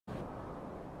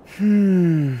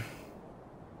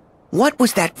What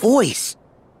was that voice?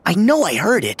 I know I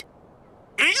heard it.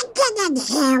 I didn't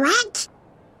hear it.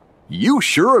 You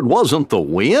sure it wasn't the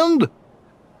wind?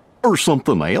 Or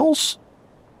something else?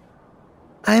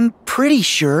 I'm pretty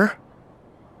sure.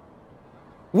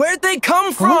 Where'd they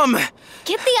come from?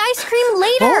 Get the ice cream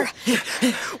later!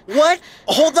 What?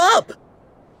 Hold up!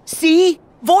 See?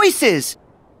 Voices!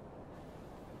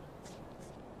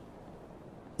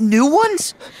 New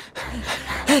ones?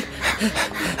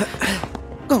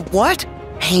 What?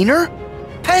 Hayner?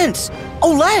 Pence?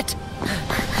 Olette?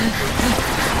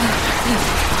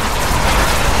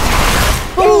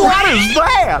 What is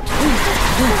that?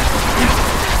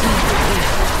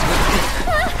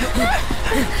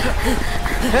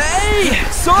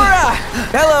 Hey! Sora!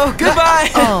 Hello, goodbye!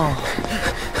 Oh.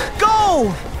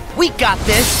 Go! We got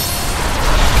this!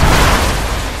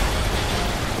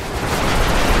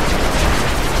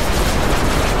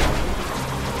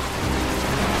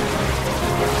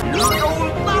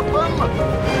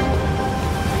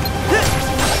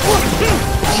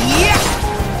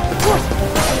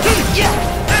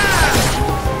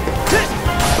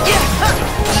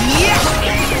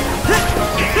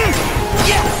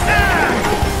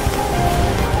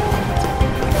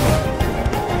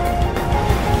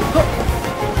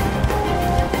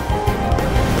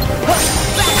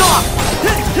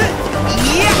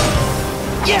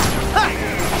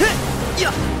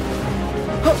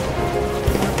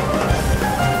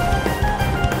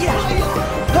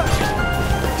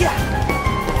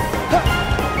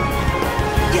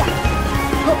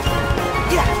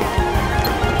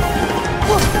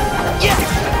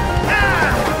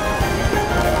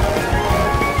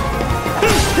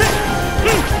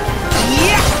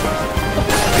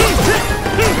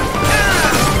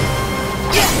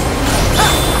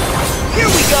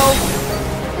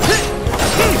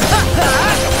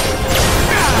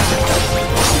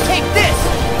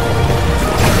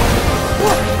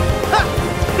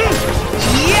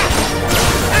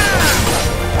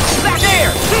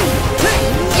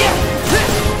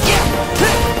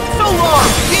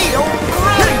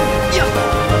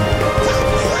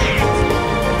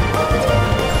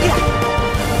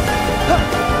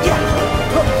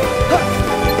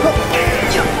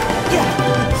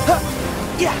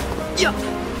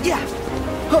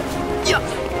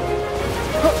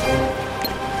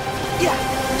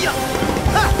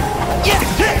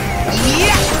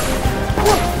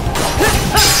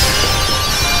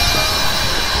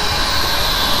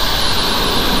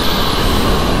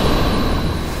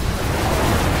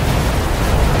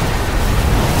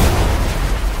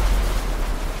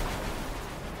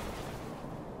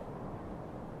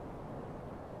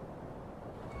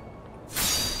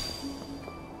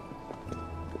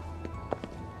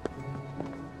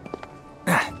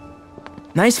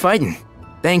 Nice fighting.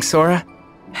 Thanks, Sora.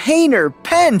 Hayner,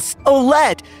 Pence,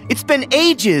 Olette, it's been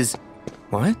ages.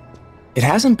 What? It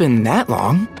hasn't been that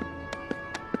long.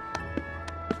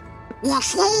 You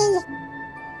see?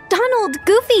 Donald,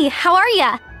 Goofy, how are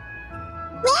ya?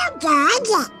 We're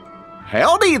good.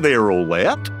 Howdy there,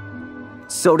 Olette.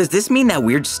 So does this mean that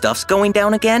weird stuff's going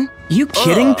down again? You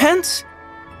kidding, Pence?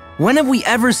 When have we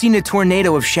ever seen a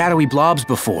tornado of shadowy blobs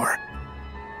before?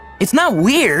 It's not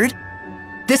weird.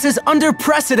 This is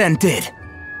unprecedented.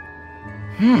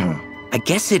 I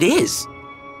guess it is.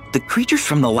 The creatures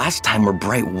from the last time were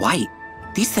bright white.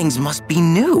 These things must be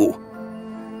new.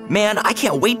 Man, I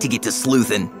can't wait to get to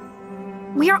sleuthin'.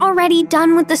 We're already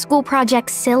done with the school project,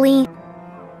 silly.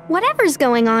 Whatever's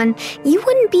going on, you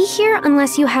wouldn't be here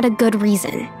unless you had a good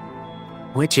reason.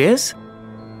 Which is?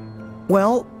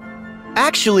 Well,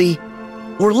 actually,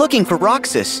 we're looking for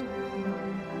Roxas.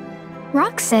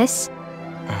 Roxas?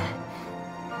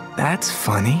 That's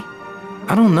funny.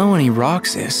 I don't know any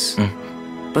Roxas,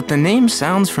 but the name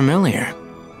sounds familiar.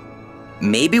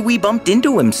 Maybe we bumped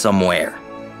into him somewhere.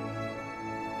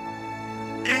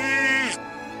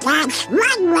 That's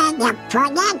one way to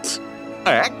put it.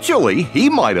 Actually, he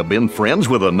might have been friends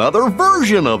with another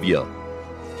version of you.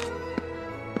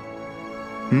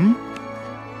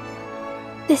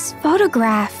 This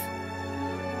photograph.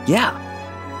 Yeah,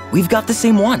 we've got the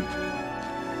same one.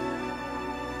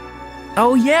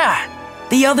 Oh yeah,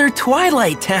 the other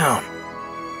Twilight Town.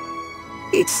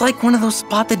 It's like one of those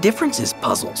spot the differences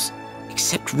puzzles,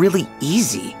 except really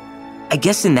easy. I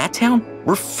guess in that town,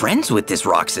 we're friends with this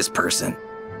Roxas person.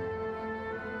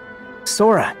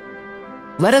 Sora,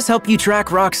 let us help you track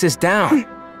Roxas down.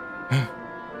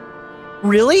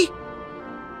 Really?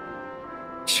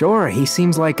 Sure, he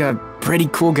seems like a pretty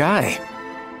cool guy.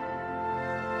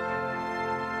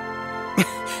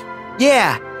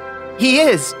 Yeah, he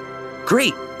is.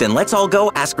 Great, then let's all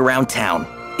go ask around town.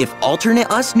 If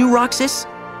alternate us knew Roxas,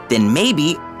 then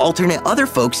maybe alternate other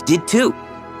folks did too.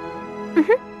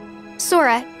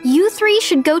 Sora, you three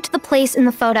should go to the place in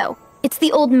the photo. It's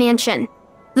the old mansion.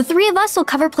 The three of us will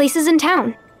cover places in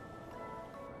town.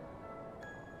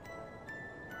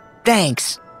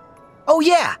 Thanks. Oh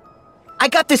yeah, I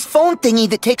got this phone thingy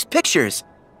that takes pictures.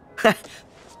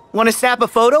 Want to snap a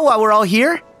photo while we're all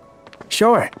here?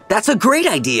 Sure. That's a great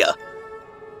idea.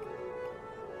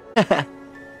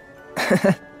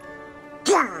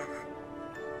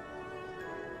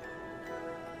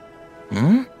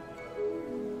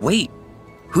 Wait,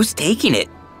 who's taking it?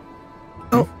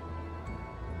 Why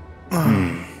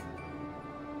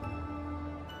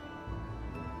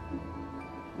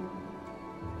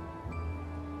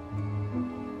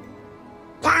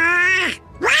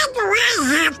do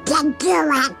I have to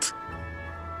do it?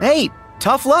 Hey,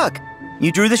 tough luck.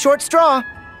 You drew the short straw.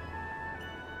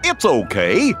 It's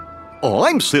okay.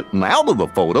 I'm sitting out of the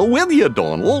photo with you,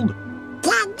 Donald.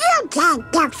 Can you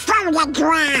take the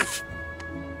photograph?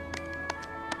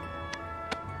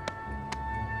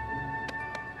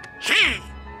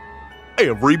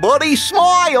 Everybody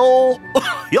smile!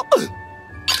 Yep.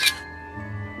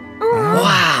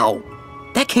 Wow,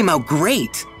 that came out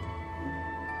great.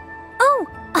 Oh,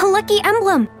 a lucky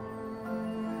emblem.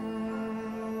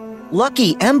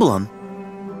 Lucky emblem?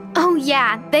 Oh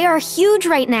yeah, they are huge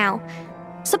right now.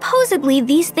 Supposedly,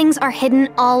 these things are hidden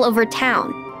all over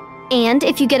town. And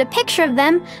if you get a picture of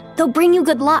them, they'll bring you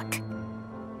good luck.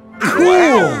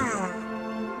 Cool!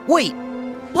 Wait,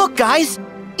 look guys,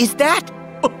 is that?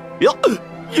 Yep,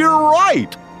 you're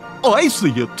right. I see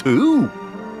it too.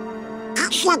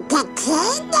 Is it the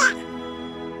kid?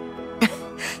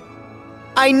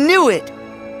 I knew it!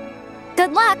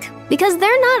 Good luck, because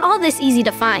they're not all this easy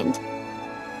to find.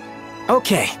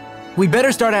 Okay, we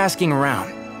better start asking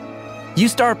around. You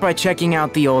start by checking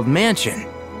out the old mansion.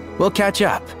 We'll catch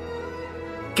up.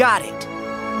 Got it.